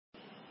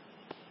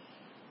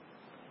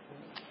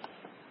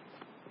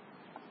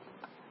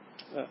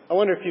I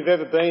wonder if you've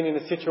ever been in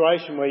a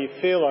situation where you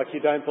feel like you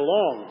don't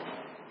belong.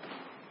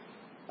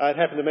 It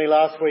happened to me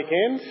last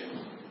weekend.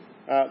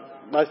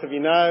 Most of you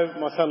know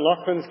my son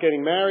Lachlan's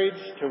getting married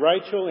to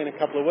Rachel in a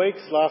couple of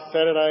weeks. Last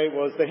Saturday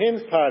was the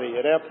hens party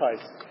at our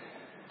place.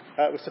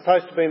 It was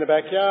supposed to be in the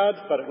backyard,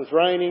 but it was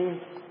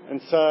raining,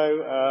 and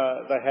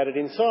so they had it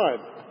inside.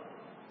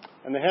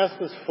 And the house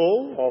was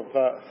full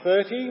of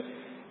 30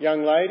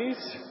 young ladies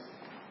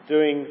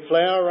doing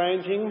flower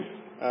arranging,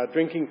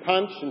 drinking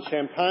punch and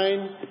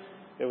champagne.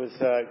 There was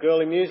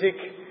girly music,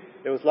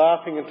 there was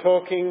laughing and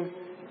talking.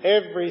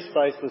 Every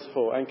space was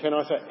full, and can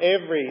I say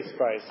every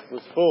space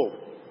was full.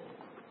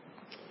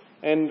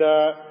 And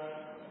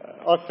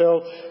I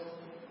felt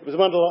it was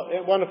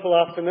a wonderful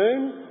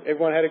afternoon.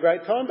 Everyone had a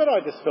great time, but I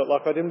just felt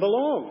like I didn't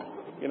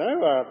belong. You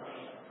know,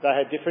 they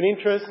had different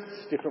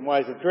interests, different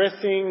ways of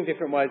dressing,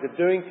 different ways of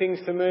doing things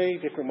to me,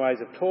 different ways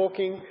of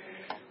talking.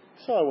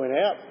 So I went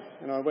out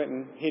and I went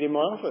and hid in my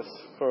office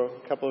for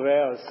a couple of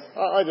hours.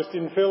 I just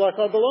didn't feel like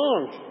I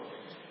belonged.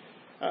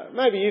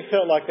 Maybe you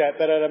felt like that,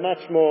 but at a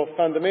much more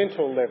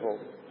fundamental level,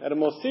 at a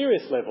more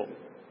serious level.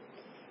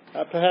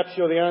 Perhaps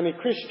you're the only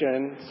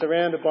Christian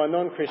surrounded by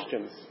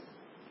non-Christians.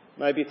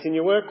 Maybe it's in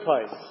your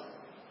workplace.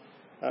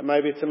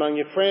 Maybe it's among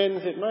your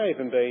friends. It may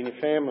even be in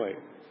your family,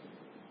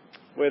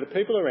 where the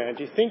people around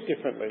you think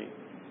differently,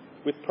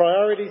 with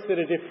priorities that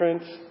are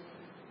different,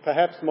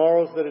 perhaps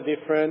morals that are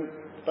different,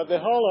 but their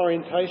whole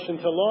orientation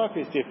to life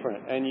is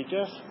different, and you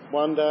just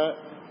wonder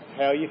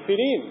how you fit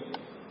in.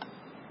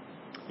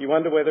 You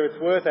wonder whether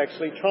it's worth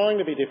actually trying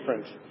to be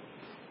different,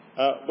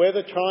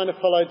 whether trying to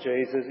follow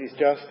Jesus is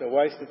just a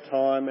waste of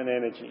time and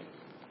energy,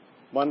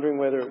 wondering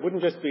whether it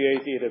wouldn't just be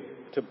easier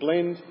to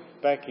blend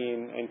back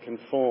in and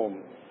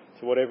conform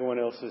to what everyone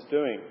else is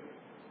doing.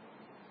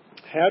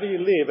 How do you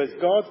live as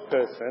God's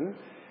person,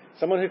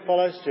 someone who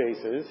follows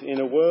Jesus, in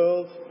a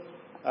world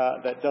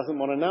that doesn't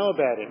want to know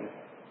about him,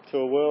 to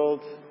a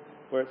world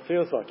where it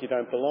feels like you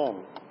don't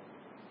belong?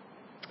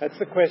 That's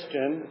the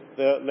question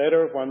the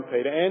letter of 1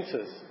 Peter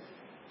answers.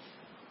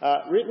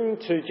 Written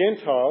to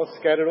Gentiles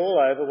scattered all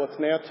over what's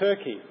now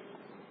Turkey.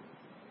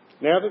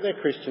 Now that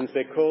they're Christians,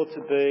 they're called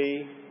to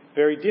be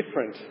very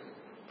different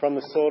from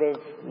the sort of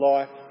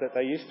life that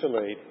they used to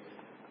lead.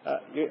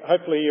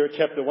 Hopefully you're at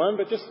chapter 1,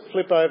 but just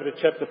flip over to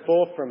chapter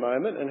 4 for a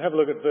moment and have a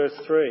look at verse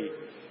 3.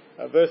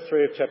 Verse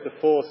 3 of chapter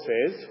 4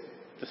 says,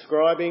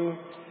 describing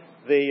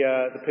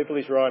the people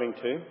he's writing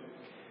to,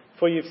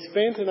 "For you've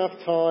spent enough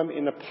time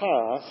in the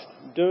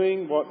past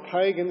doing what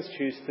pagans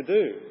choose to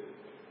do,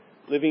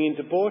 living in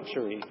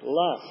debauchery,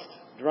 lust,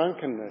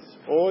 drunkenness,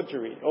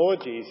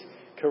 orgies,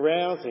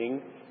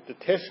 carousing,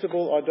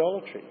 detestable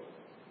idolatry.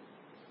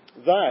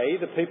 They,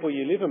 the people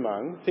you live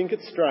among, think it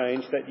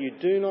strange that you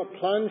do not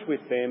plunge with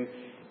them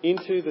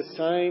into the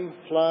same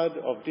flood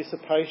of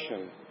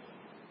dissipation,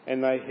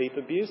 and they heap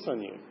abuse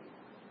on you."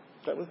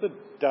 That was the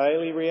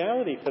daily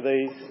reality for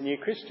these new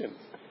Christians.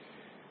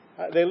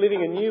 They're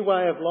living a new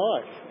way of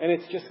life, and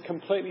it's just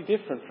completely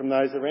different from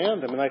those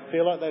around them, and they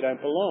feel like they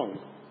don't belong.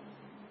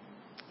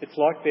 It's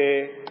like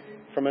they're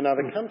from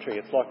another country.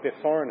 It's like they're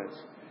foreigners.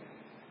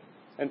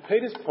 And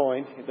Peter's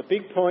point, the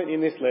big point in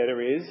this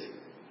letter is,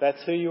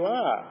 that's who you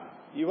are.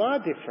 You are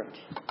different.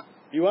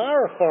 You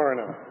are a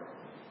foreigner.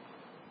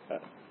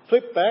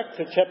 Flip back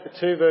to chapter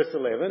 2, verse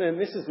 11, and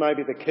this is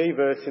maybe the key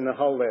verse in the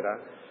whole letter.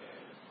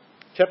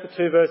 Chapter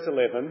 2, verse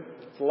 11.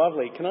 It's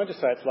lovely. Can I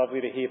just say it's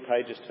lovely to hear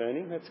pages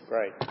turning? That's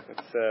great.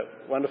 It's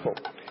wonderful.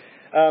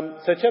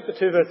 So chapter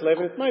 2, verse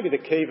 11, it's maybe the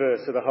key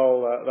verse of the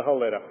whole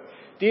letter.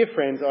 "Dear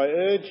friends, I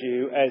urge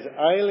you, as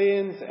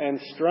aliens and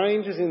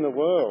strangers in the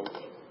world,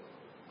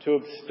 to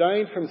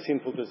abstain from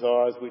sinful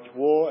desires which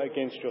war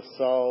against your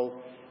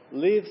soul.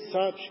 Live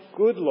such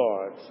good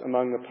lives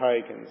among the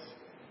pagans,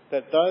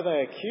 that though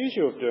they accuse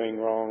you of doing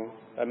wrong,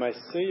 they may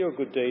see your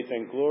good deeds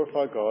and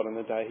glorify God on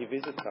the day he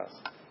visits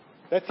us."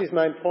 That's his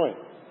main point.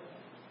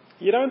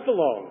 You don't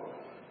belong,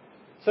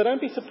 so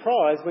don't be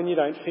surprised when you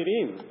don't fit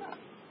in.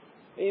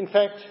 In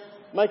fact,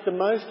 make the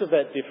most of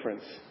that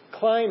difference.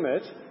 Claim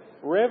it,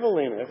 revel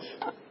in it,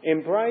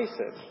 embrace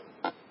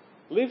it.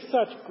 Live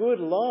such good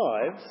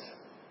lives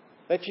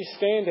that you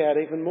stand out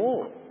even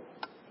more.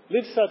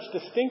 Live such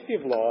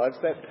distinctive lives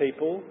that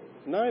people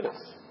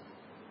notice.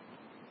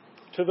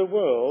 To the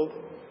world,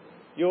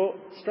 you're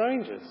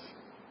strangers.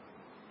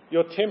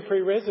 You're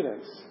temporary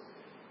residents.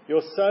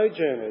 You're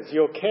sojourners.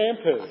 You're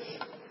campers.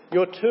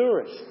 You're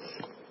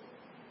tourists.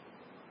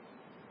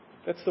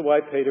 That's the way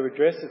Peter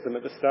addresses them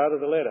at the start of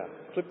the letter.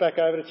 Flip back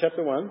over to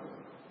chapter 1.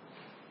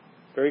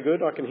 Very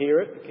good, I can hear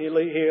it.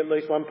 Hear at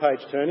least one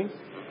page turning.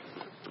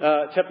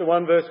 Chapter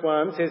 1, verse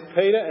 1 says,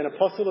 "Peter, an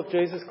apostle of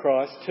Jesus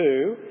Christ,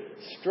 to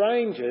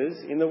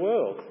strangers in the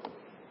world."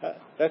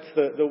 That's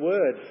the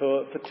word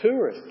for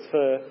tourists,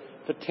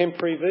 for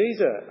temporary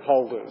visa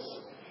holders.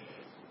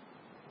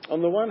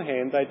 On the one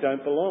hand, they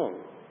don't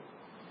belong.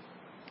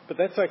 But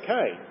that's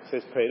okay,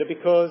 says Peter,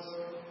 because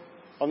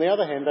on the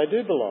other hand, they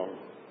do belong.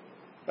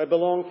 They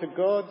belong to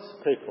God's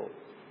people.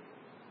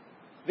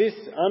 This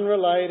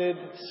unrelated,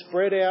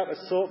 spread out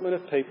assortment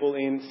of people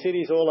in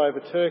cities all over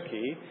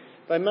Turkey,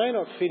 they may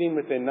not fit in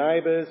with their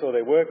neighbours or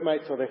their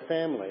workmates or their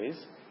families,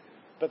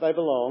 but they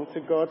belong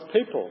to God's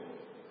people.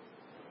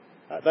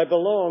 They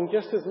belong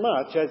just as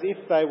much as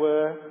if they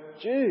were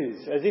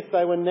Jews, as if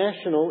they were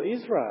national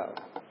Israel.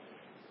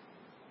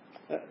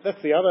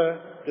 That's the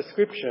other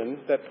description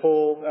that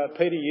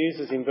Peter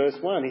uses in verse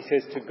 1. He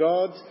says, to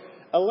God's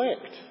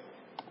elect,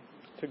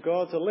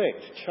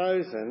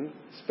 chosen,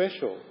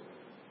 special.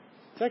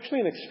 It's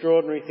actually an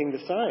extraordinary thing to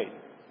say,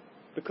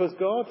 because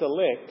God's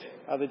elect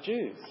are the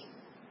Jews,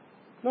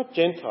 not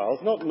Gentiles,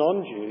 not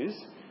non-Jews.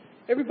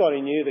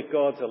 Everybody knew that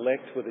God's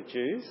elect were the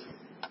Jews.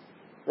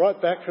 Right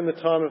back from the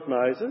time of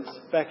Moses,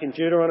 back in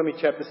Deuteronomy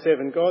chapter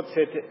 7, God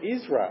said to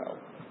Israel,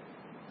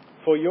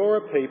 for you're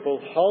a people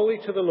holy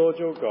to the Lord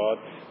your God.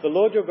 The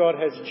Lord your God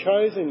has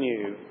chosen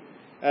you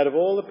out of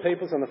all the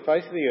peoples on the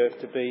face of the earth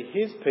to be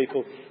his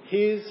people,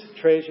 his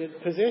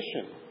treasured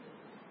possession.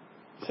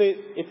 See,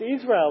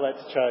 it's Israel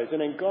that's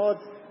chosen, and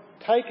God's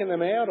taken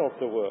them out of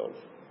the world.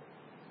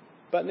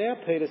 But now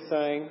Peter's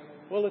saying,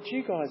 well, it's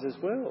you guys as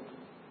well.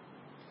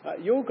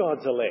 You're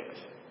God's elect,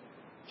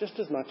 just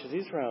as much as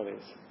Israel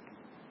is.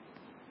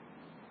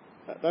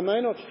 They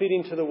may not fit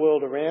into the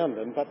world around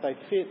them, but they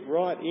fit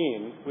right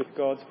in with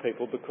God's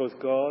people because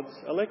God's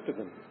elected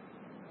them.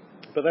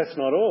 But that's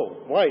not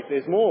all. Wait,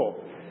 there's more.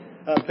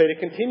 Peter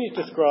continues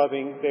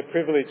describing their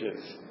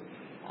privileges.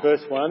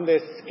 Verse 1,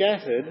 they're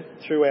scattered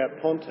throughout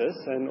Pontus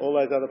and all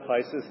those other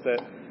places that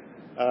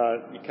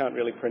you can't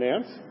really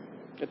pronounce.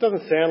 It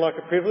doesn't sound like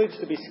a privilege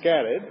to be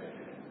scattered,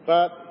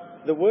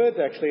 but the word's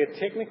actually a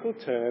technical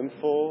term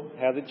for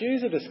how the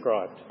Jews are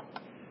described.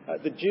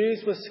 The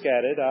Jews were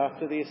scattered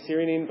after the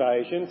Assyrian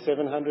invasion,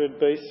 700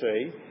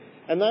 BC,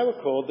 and they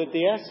were called the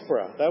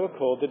diaspora. They were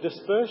called the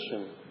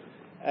dispersion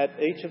at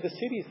each of the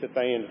cities that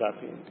they ended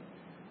up in.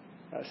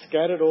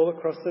 Scattered all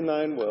across the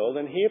known world,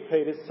 and here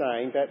Peter's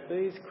saying that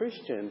these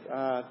Christians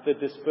are the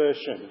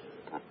dispersion.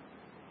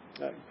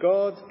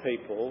 God's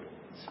people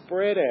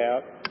spread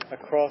out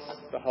across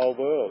the whole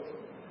world.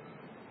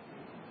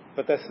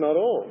 But that's not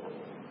all.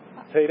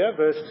 Peter,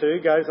 verse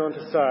 2, goes on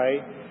to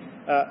say,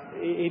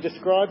 he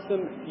describes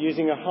them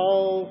using a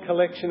whole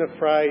collection of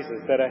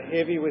phrases that are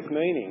heavy with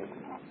meaning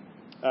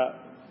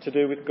to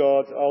do with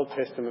God's Old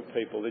Testament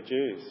people, the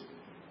Jews.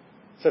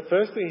 So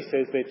firstly he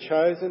says they're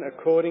chosen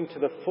according to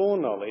the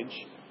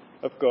foreknowledge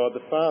of God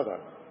the Father.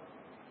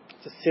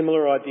 It's a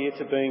similar idea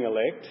to being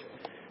elect,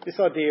 this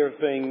idea of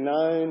being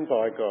known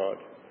by God.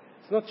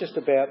 It's not just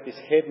about this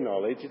head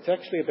knowledge, it's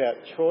actually about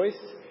choice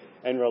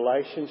and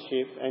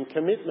relationship and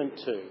commitment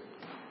to.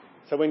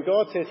 So when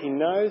God says he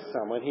knows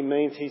someone, he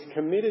means he's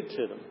committed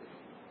to them.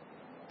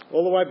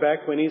 All the way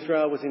back when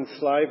Israel was in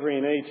slavery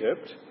in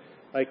Egypt,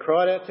 they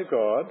cried out to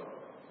God,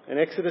 and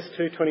Exodus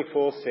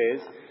 2:24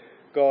 says,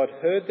 God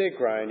heard their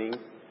groaning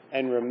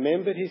and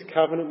remembered his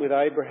covenant with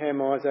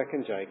Abraham, Isaac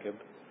and Jacob.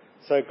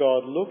 So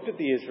God looked at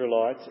the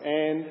Israelites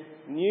and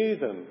knew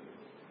them.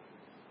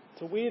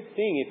 It's a weird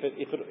thing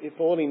if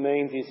all he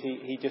means is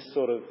he just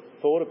sort of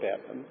thought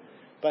about them.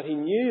 But he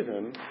knew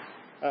them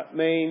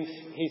means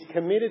he's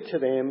committed to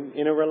them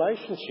in a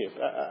relationship,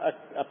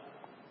 a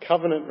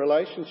covenant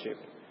relationship.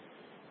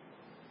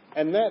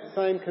 And that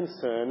same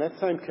concern, that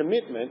same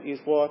commitment is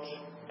what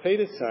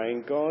Peter's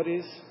saying God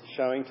is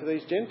showing to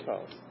these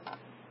Gentiles.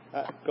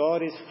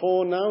 God is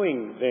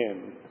foreknowing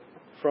them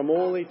from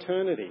all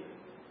eternity.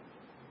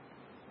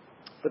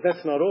 But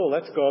that's not all.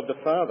 That's God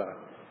the Father.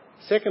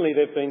 Secondly,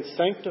 they've been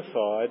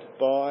sanctified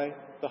by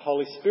the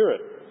Holy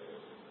Spirit.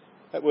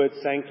 That word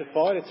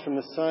sanctified, it's from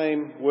the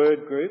same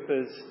word group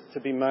as to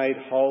be made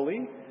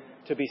holy,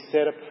 to be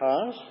set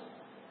apart.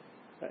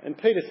 And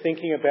Peter's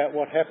thinking about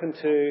what happened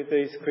to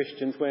these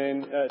Christians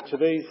to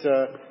these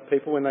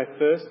people when they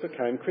first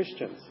became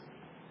Christians.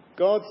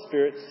 God's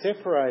Spirit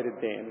separated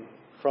them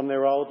from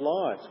their old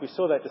lives. We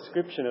saw that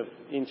description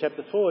in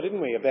chapter 4, didn't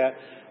we, about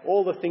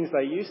all the things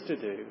they used to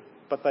do,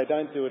 but they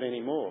don't do it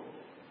anymore.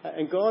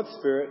 And God's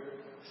Spirit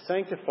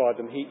sanctified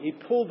them. He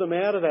pulled them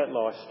out of that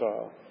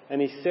lifestyle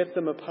and he set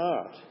them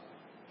apart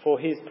for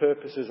his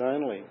purposes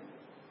only.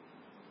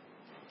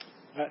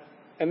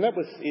 And that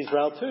was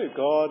Israel too.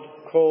 God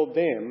called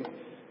them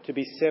to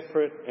be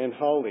separate and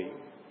holy.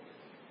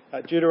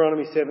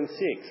 Deuteronomy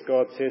 7:6,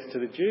 God says to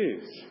the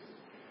Jews,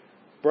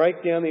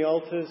 break down the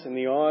altars and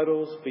the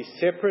idols, be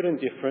separate and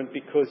different,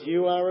 because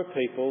you are a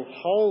people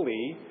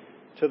holy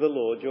to the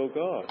Lord your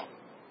God.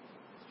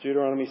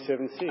 Deuteronomy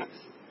 7:6.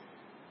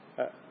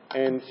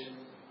 And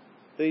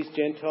these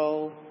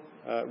Gentile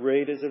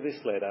readers of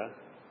this letter,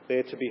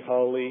 they're to be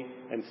holy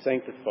and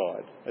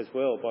sanctified as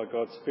well by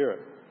God's Spirit.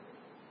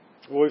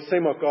 Well, we've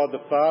seen what God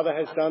the Father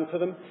has done for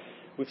them.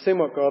 We've seen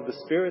what God the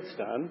Spirit's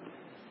done.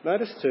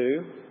 Notice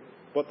too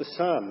what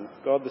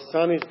God the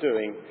Son is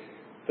doing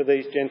for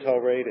these Gentile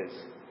readers.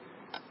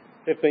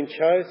 They've been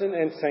chosen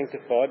and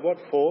sanctified. What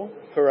for?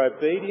 For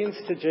obedience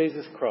to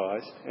Jesus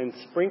Christ and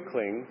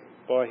sprinkling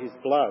by his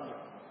blood.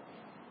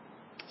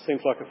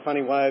 Seems like a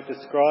funny way of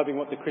describing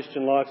what the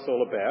Christian life's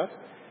all about,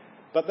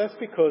 but that's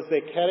because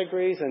they're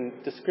categories and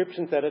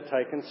descriptions that are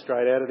taken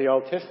straight out of the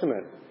Old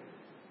Testament,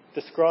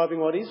 describing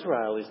what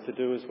Israel is to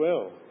do as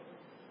well.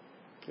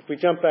 If we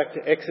jump back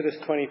to Exodus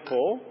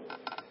 24,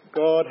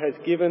 God has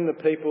given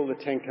the people the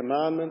Ten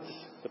Commandments.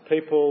 The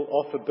people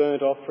offer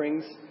burnt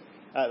offerings.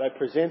 They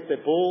present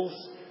their bulls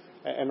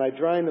and they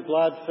drain the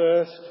blood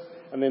first.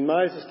 And then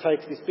Moses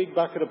takes this big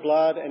bucket of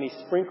blood and he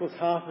sprinkles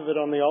half of it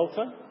on the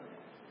altar.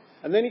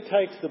 And then he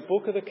takes the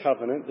book of the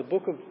covenant, the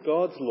book of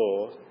God's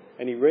law,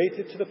 and he reads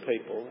it to the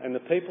people. And the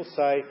people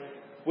say,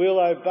 "We'll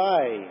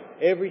obey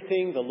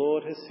everything the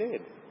Lord has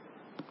said."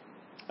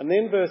 And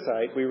then verse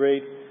 8 we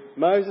read,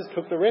 Moses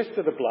took the rest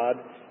of the blood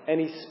and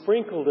he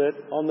sprinkled it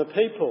on the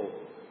people.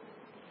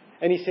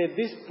 And he said,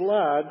 this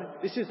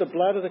is the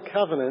blood of the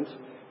covenant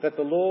that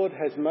the Lord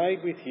has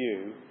made with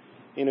you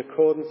in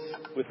accordance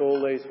with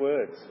all these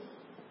words.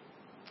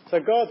 So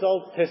God's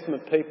Old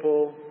Testament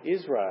people,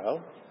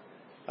 Israel,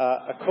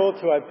 are called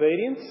to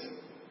obedience,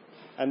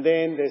 and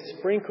then they're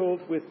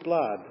sprinkled with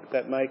blood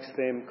that makes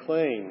them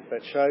clean,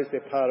 that shows they're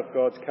part of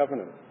God's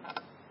covenant.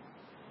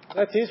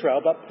 That's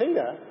Israel, but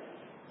Peter,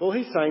 well,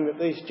 he's saying that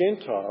these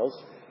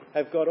Gentiles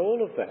have got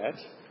all of that,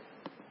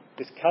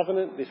 this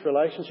covenant, this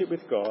relationship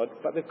with God,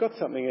 but they've got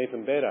something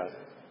even better,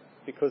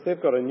 because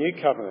they've got a new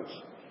covenant.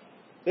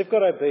 They've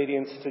got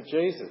obedience to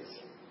Jesus.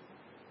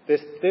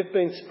 They've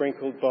been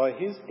sprinkled by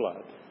his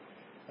blood.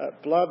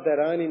 Blood that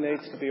only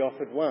needs to be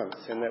offered once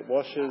and that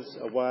washes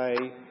away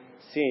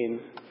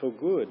sin for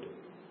good.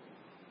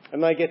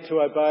 And they get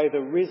to obey the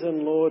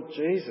risen Lord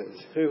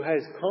Jesus, who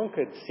has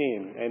conquered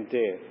sin and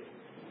death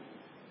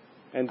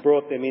and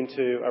brought them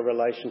into a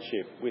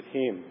relationship with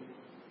him.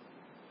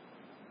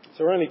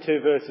 So we're only 2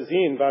 verses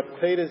in,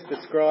 but Peter's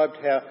described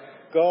how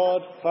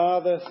God,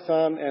 Father,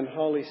 Son and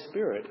Holy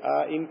Spirit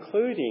are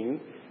including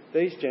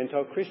these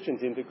Gentile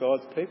Christians into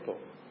God's people.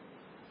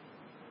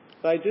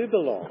 They do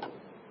belong,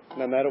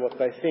 no matter what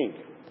they think.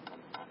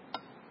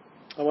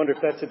 I wonder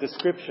if that's a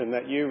description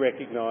that you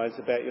recognise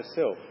about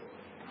yourself,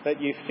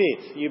 that you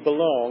fit, you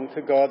belong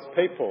to God's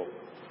people.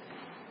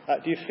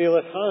 Do you feel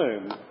at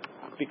home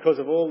because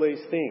of all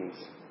these things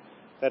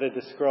that are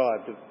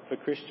described for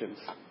Christians?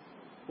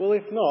 Well,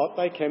 if not,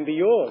 they can be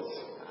yours.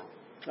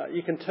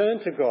 You can turn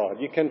to God,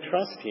 you can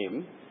trust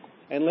him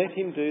and let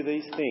him do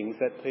these things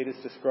that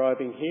Peter's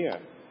describing here.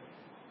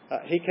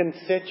 He can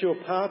set you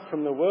apart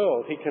from the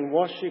world. He can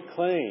wash you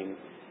clean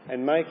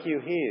and make you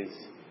his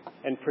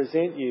and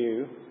present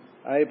you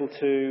able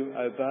to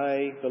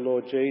obey the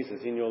Lord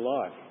Jesus in your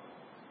life.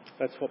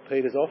 That's what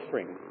Peter's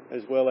offering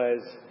as well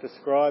as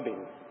describing.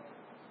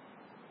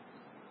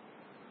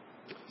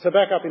 So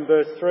back up in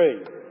verse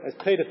 3, as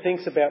Peter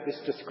thinks about this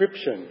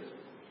description,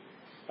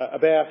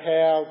 about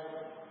how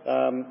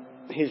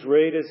his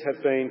readers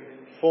have been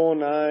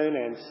foreknown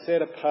and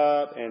set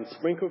apart and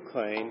sprinkled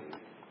clean,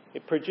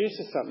 it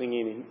produces something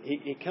in him.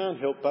 He can't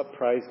help but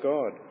praise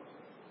God.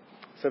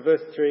 So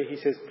verse 3, he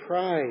says,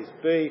 "Praise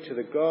be to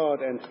the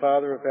God and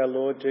Father of our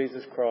Lord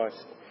Jesus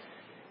Christ.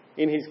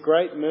 In his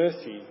great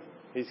mercy,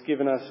 he's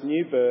given us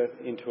new birth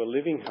into a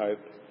living hope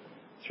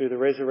through the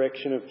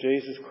resurrection of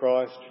Jesus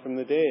Christ from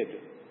the dead."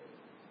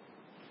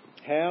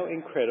 How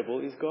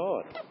incredible is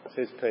God,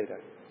 says Peter.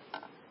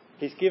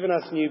 He's given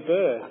us new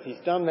birth. He's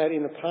done that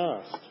in the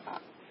past.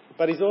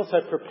 But he's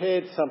also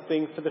prepared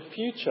something for the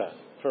future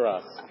for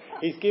us.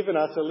 He's given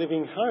us a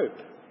living hope,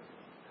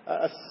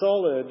 a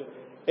solid,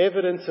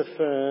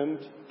 evidence-affirmed,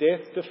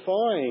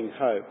 death-defying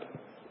hope.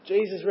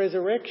 Jesus'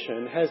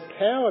 resurrection has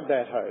powered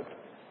that hope.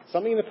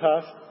 Something in the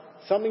past,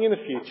 something in the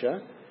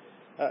future,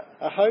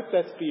 a hope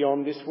that's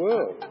beyond this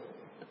world.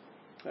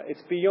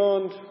 It's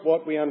beyond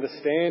what we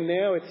understand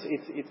now.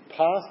 It's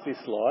past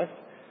this life,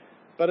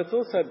 but it's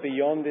also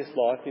beyond this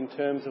life in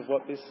terms of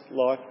what this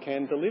life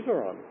can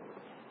deliver on.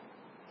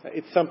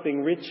 It's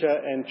something richer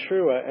and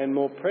truer and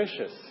more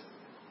precious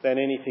than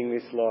anything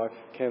this life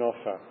can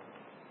offer.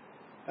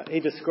 He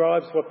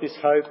describes what this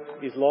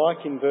hope is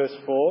like in verse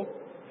 4.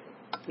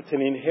 It's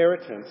an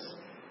inheritance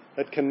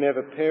that can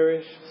never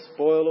perish,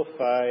 spoil or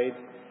fade,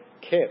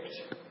 kept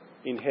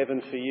in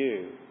heaven for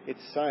you.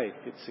 It's safe,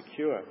 it's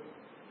secure.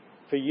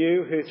 For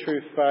you who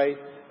through faith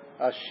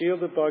are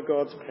shielded by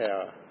God's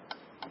power.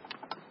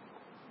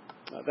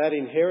 That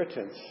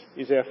inheritance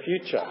is our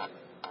future.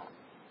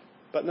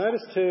 But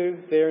notice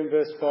too, there in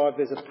verse 5,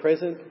 there's a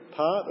present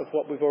part of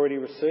what we've already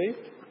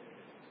received,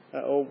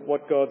 or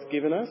what God's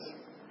given us.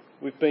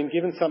 We've been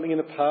given something in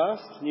the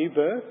past, new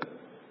birth.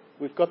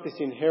 We've got this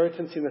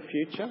inheritance in the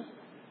future.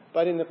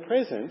 But in the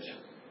present,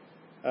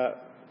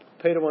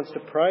 Peter wants to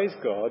praise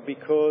God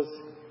because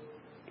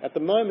at the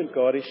moment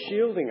God is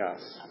shielding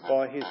us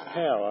by his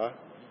power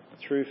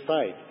through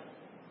faith.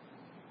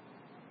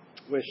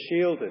 We're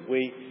shielded.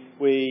 We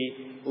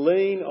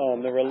lean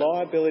on the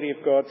reliability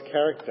of God's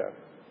character.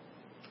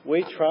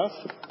 We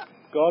trust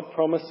God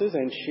promises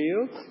and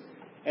shields,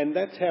 and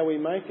that's how we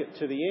make it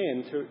to the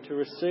end, to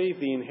receive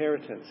the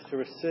inheritance, to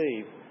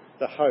receive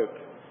the hope,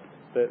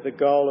 the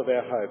goal of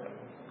our hope.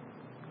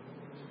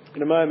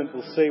 In a moment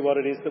we'll see what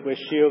it is that we're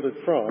shielded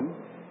from,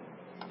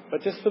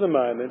 but just for the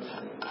moment,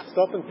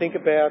 stop and think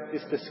about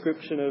this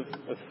description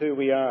of who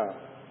we are.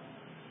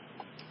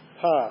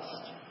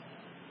 Past,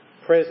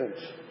 present,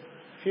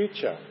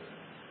 future.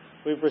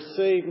 We've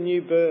received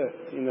new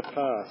birth in the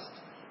past.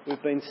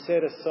 We've been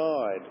set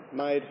aside,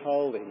 made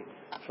holy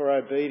for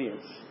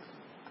obedience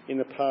in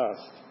the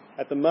past.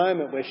 At the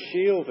moment, we're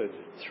shielded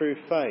through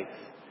faith,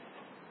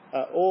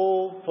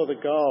 all for the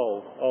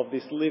goal of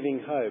this living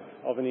hope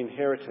of an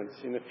inheritance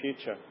in the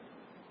future.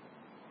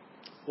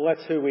 Well,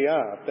 that's who we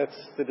are. That's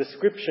the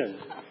description.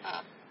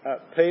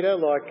 Peter,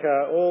 like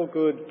all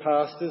good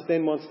pastors,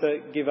 then wants to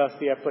give us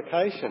the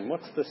application.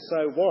 What's the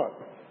so what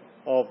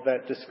of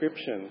that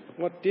description?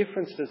 What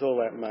difference does all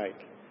that make?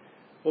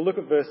 Well, look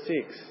at verse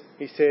 6.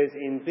 He says,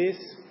 "In this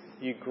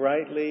you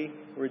greatly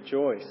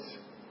rejoice."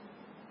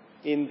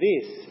 In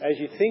this, as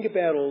you think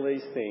about all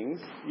these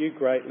things, you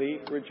greatly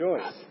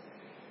rejoice.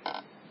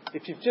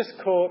 If you've just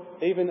caught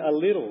even a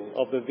little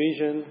of the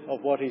vision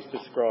of what he's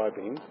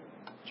describing,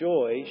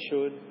 joy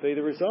should be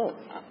the result.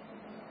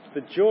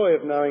 The joy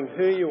of knowing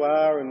who you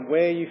are and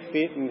where you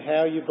fit and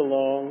how you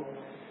belong.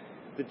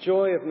 The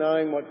joy of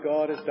knowing what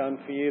God has done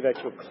for you,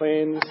 that you're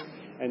cleansed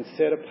and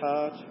set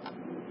apart.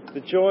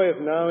 The joy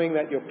of knowing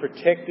that you're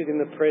protected in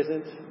the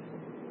present.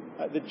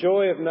 The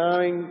joy of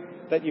knowing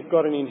that you've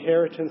got an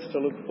inheritance to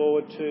look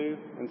forward to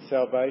and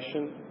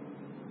salvation.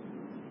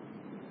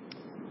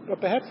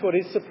 But perhaps what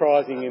is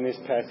surprising in this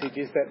passage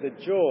is that the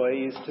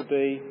joy is to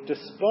be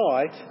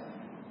despite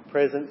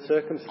present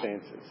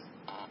circumstances.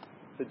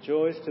 The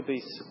joy is to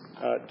be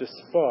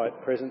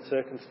despite present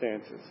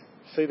circumstances.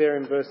 See there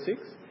in verse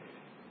 6?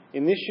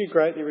 "In this you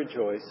greatly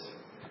rejoice,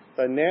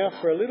 though now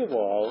for a little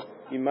while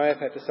you may have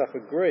had to suffer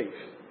grief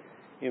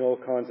in all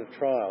kinds of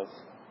trials."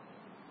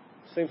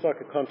 Seems like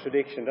a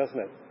contradiction, doesn't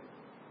it?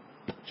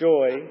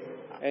 Joy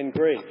and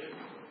grief.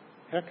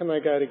 How can they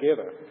go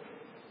together?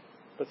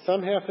 But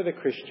somehow for the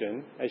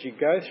Christian, as you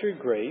go through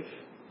grief,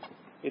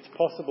 it's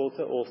possible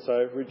to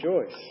also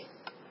rejoice.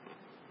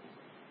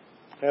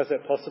 How's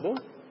that possible?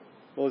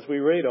 Well, as we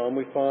read on,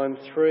 we find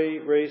three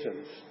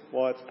reasons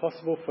why it's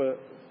possible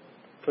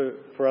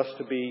for us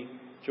to be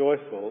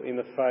joyful in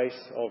the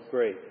face of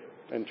grief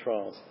and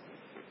trials.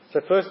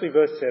 So firstly,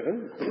 verse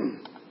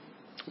 7,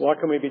 why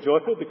can we be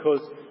joyful?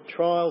 Because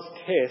trials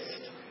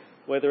test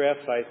whether our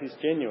faith is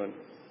genuine.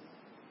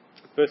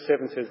 Verse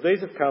 7 says,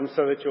 "These have come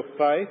so that your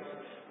faith,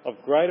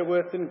 of greater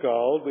worth than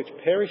gold, which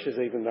perishes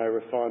even though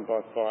refined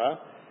by fire,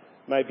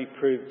 may be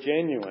proved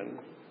genuine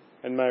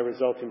and may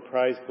result in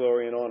praise,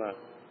 glory and honour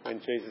when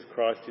Jesus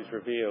Christ is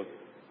revealed."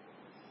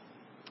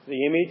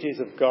 The image is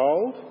of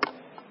gold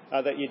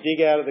that you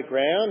dig out of the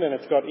ground, and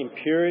it's got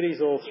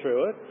impurities all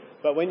through it.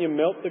 But when you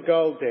melt the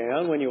gold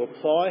down, when you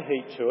apply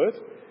heat to it,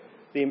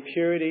 the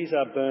impurities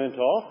are burnt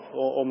off,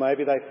 or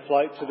maybe they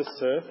float to the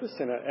surface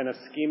and are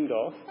skimmed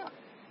off.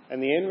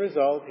 And the end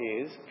result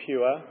is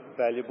pure,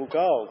 valuable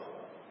gold.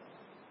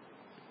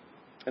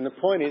 And the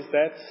point is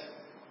that's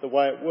the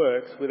way it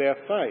works with our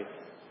faith,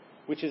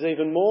 which is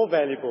even more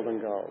valuable than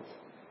gold.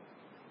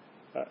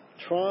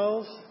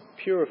 Trials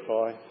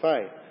purify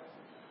faith.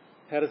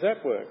 How does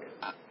that work?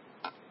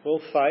 Well,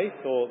 faith,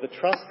 or the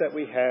trust that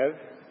we have,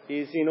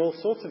 is in all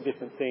sorts of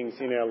different things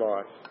in our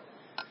life.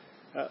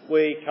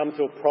 We come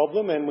to a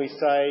problem and we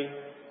say,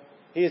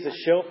 here's a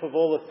shelf of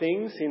all the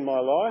things in my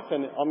life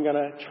and I'm going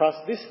to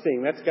trust this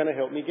thing. That's going to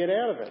help me get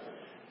out of it.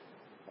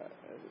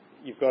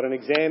 You've got an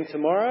exam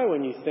tomorrow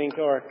and you think,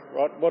 all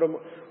right,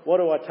 what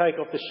do I take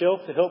off the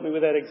shelf to help me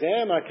with that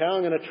exam? Okay,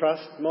 I'm going to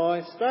trust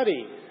my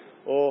study.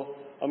 Or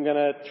I'm going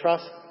to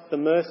trust the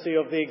mercy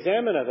of the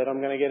examiner that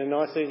I'm going to get a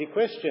nice easy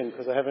question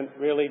because I haven't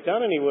really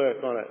done any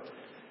work on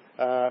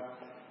it.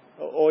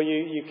 Or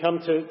you come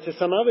to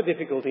some other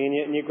difficulty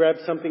and you grab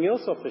something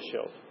else off the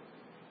shelf.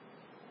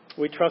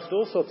 We trust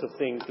all sorts of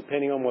things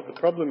depending on what the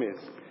problem is.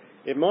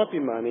 It might be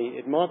money,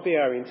 it might be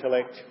our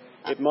intellect,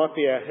 it might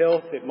be our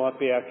health, it might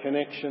be our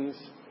connections.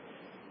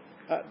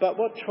 But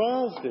what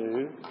trials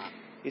do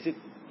is it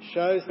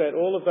shows that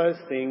all of those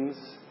things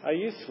are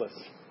useless.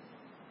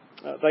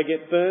 They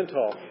get burnt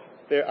off,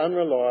 they're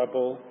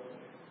unreliable,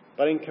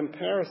 but in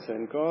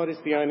comparison, God is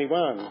the only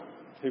one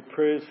who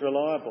proves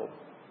reliable.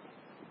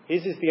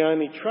 His is the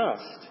only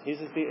trust.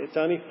 It's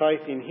only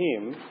faith in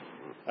Him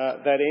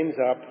that ends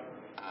up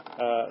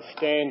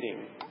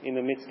standing in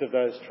the midst of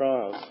those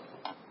trials.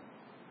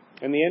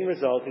 And the end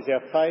result is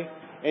our faith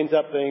ends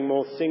up being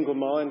more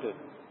single-minded.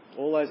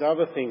 All those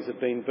other things have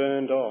been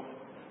burnt off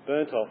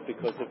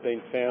because they've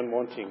been found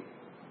wanting.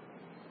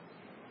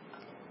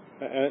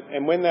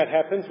 And when that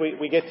happens,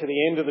 we get to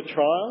the end of the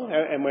trial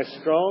and we're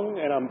strong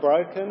and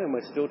unbroken and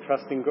we're still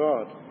trusting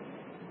God.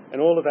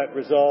 And all of that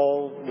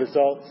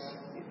results,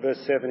 verse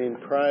 7, in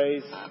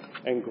praise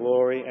and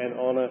glory and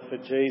honour for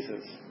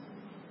Jesus.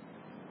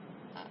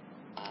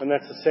 And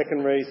that's the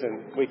second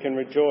reason we can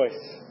rejoice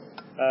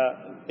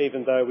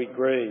even though we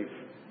grieve.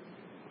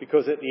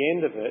 Because at the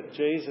end of it,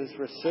 Jesus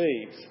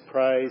receives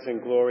praise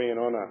and glory and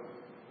honour.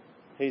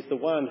 He's the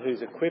one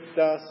who's equipped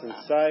us and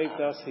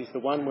saved us. He's the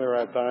one we're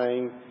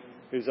obeying,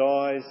 who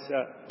our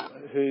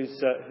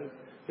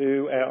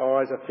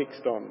eyes are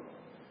fixed on.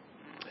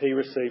 He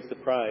receives the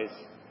praise.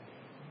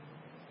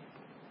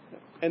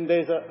 And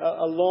there's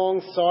a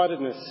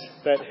long-sightedness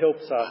that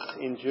helps us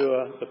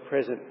endure the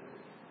present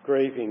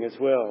grieving as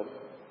well.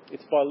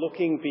 It's by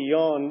looking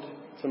beyond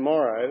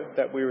tomorrow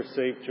that we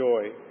receive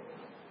joy.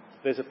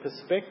 There's a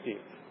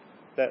perspective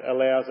that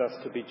allows us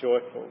to be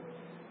joyful.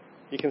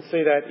 You can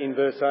see that in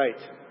verse 8.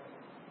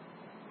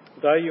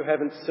 Though you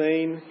haven't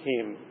seen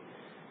him,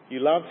 you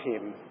love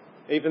him.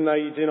 Even though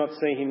you do not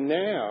see him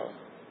now,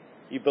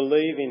 you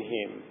believe in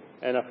him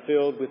and are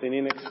filled with an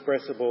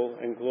inexpressible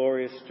and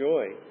glorious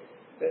joy.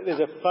 There's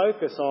a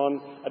focus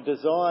on a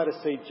desire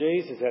to see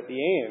Jesus at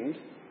the end,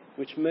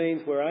 which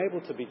means we're able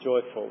to be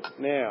joyful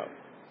now.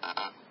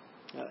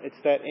 It's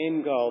that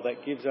end goal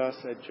that gives us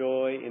a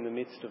joy in the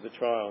midst of the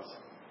trials.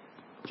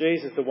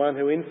 Jesus, the one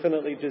who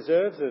infinitely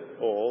deserves it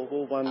all,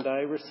 will one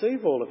day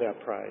receive all of our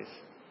praise.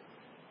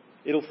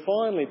 It'll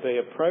finally be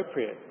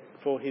appropriate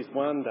for his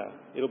wonder.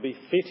 It'll be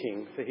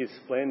fitting for his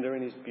splendour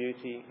and his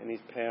beauty and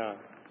his power.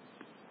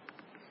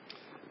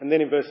 And then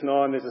in verse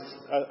 9 there's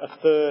a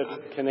third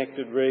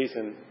connected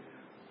reason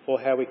for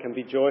how we can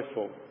be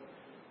joyful.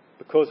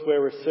 Because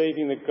we're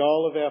receiving the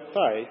goal of our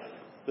faith,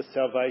 the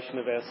salvation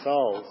of our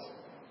souls.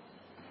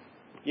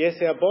 Yes,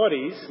 our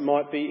bodies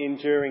might be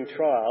enduring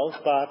trials,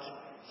 but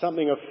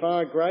something of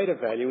far greater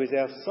value is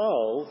our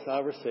souls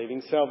are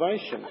receiving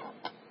salvation.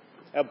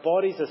 Our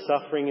bodies are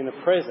suffering in the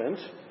present,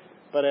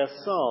 but our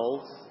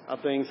souls are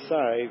being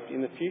saved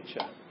in the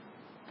future.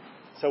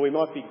 So we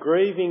might be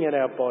grieving at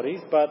our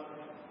bodies, but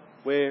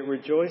we're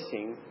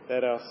rejoicing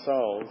that our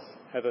souls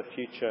have a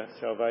future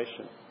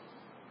salvation.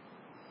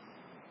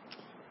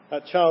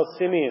 Charles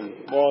Simeon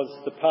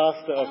was the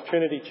pastor of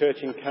Trinity Church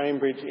in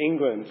Cambridge,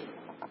 England,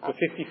 for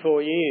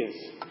 54 years.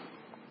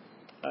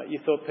 You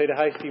thought Peter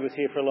Hasty was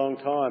here for a long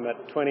time,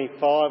 at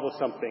 25 or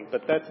something,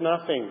 but that's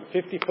nothing.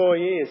 54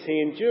 years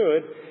he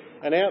endured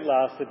and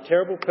outlasted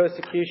terrible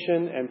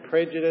persecution and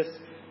prejudice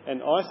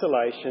and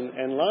isolation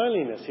and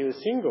loneliness. He was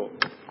single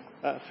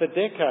for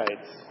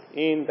decades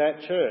in that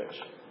church.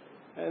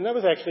 And that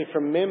was actually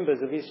from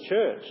members of his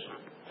church.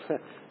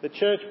 The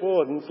church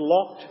wardens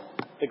locked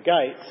the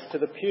gates to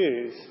the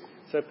pews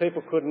so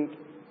people couldn't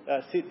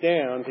sit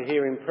down to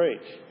hear him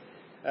preach.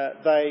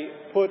 They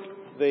put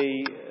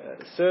the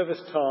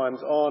service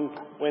times on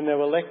when there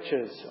were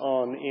lectures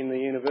on in the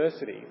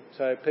university,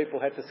 so people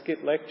had to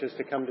skip lectures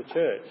to come to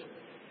church.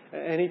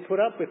 And he put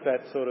up with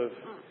that sort of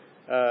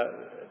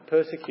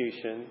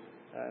persecution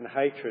and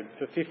hatred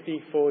for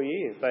 54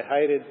 years. They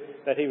hated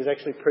that he was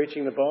actually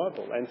preaching the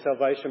Bible and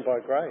salvation by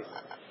grace.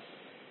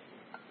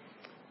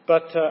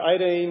 But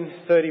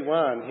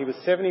 1831, he was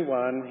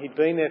 71, he'd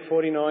been there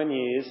 49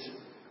 years,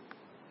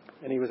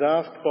 and he was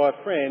asked by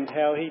a friend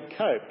how he'd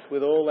coped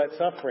with all that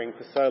suffering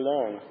for so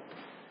long.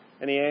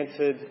 And he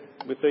answered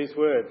with these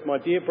words, "My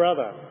dear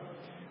brother,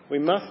 we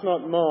must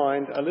not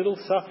mind a little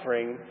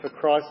suffering for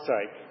Christ's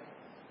sake.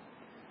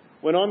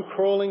 When I'm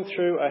crawling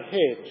through a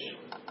hedge,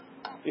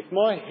 if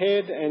my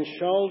head and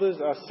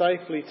shoulders are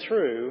safely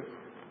through,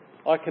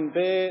 I can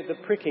bear the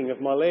pricking of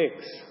my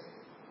legs.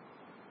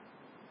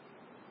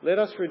 Let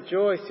us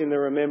rejoice in the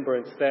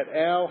remembrance that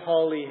our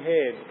holy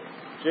head,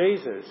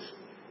 Jesus,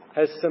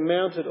 has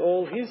surmounted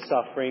all his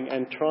suffering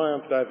and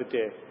triumphed over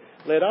death.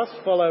 Let us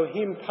follow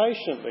him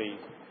patiently.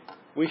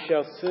 We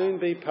shall soon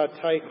be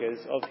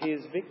partakers of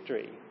his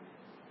victory."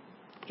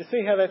 Do you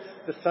see how that's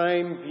the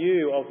same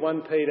view of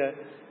 1 Peter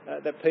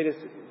that Peter's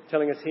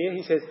telling us here?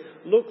 He says,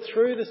 look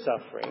through the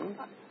suffering,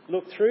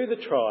 look through the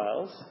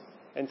trials,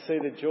 and see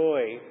the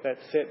joy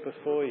that's set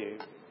before you.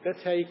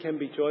 That's how you can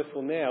be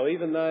joyful now.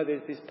 Even though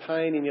there's this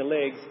pain in your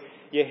legs,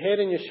 your head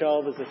and your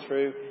shoulders are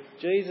through.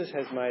 Jesus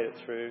has made it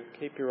through.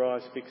 Keep your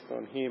eyes fixed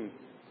on him.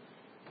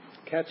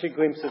 Catch a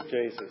glimpse of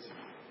Jesus.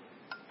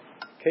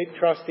 Keep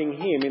trusting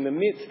him in the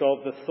midst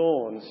of the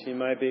thorns you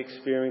may be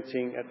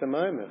experiencing at the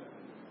moment.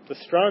 The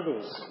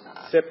struggles,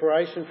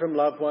 separation from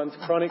loved ones,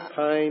 chronic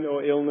pain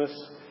or illness,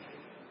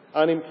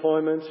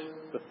 unemployment,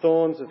 the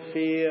thorns of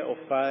fear or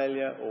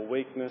failure or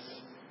weakness,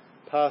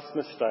 past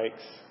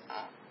mistakes.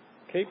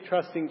 Keep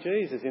trusting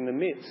Jesus in the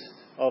midst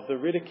of the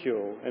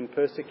ridicule and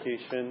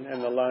persecution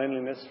and the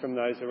loneliness from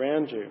those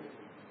around you.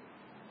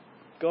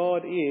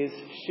 God is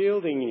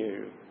shielding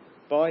you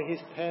by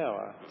his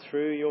power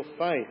through your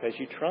faith as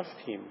you trust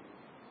him.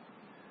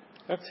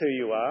 That's who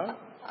you are.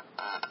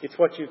 It's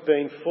what you've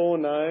been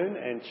foreknown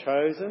and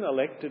chosen,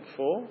 elected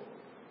for.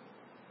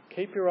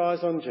 Keep your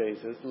eyes on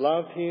Jesus.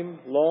 Love him,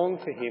 long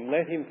for him.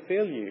 Let him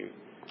fill you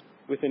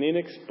with an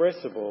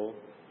inexpressible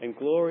and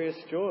glorious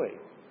joy.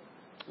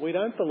 We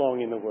don't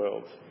belong in the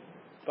world,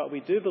 but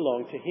we do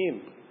belong to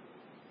him.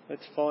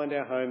 Let's find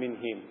our home in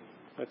him.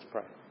 Let's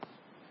pray.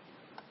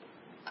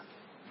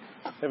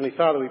 Heavenly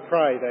Father, we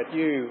pray that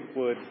you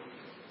would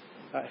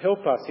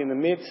help us in the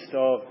midst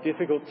of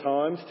difficult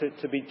times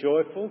to be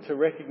joyful, to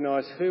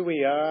recognise who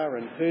we are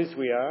and whose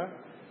we are,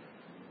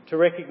 to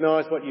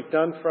recognise what you've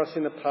done for us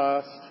in the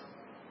past,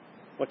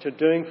 what you're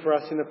doing for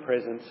us in the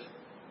present,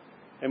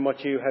 and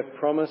what you have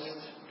promised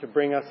to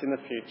bring us in the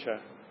future.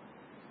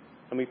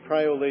 And we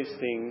pray all these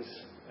things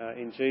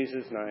in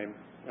Jesus' name.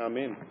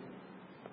 Amen.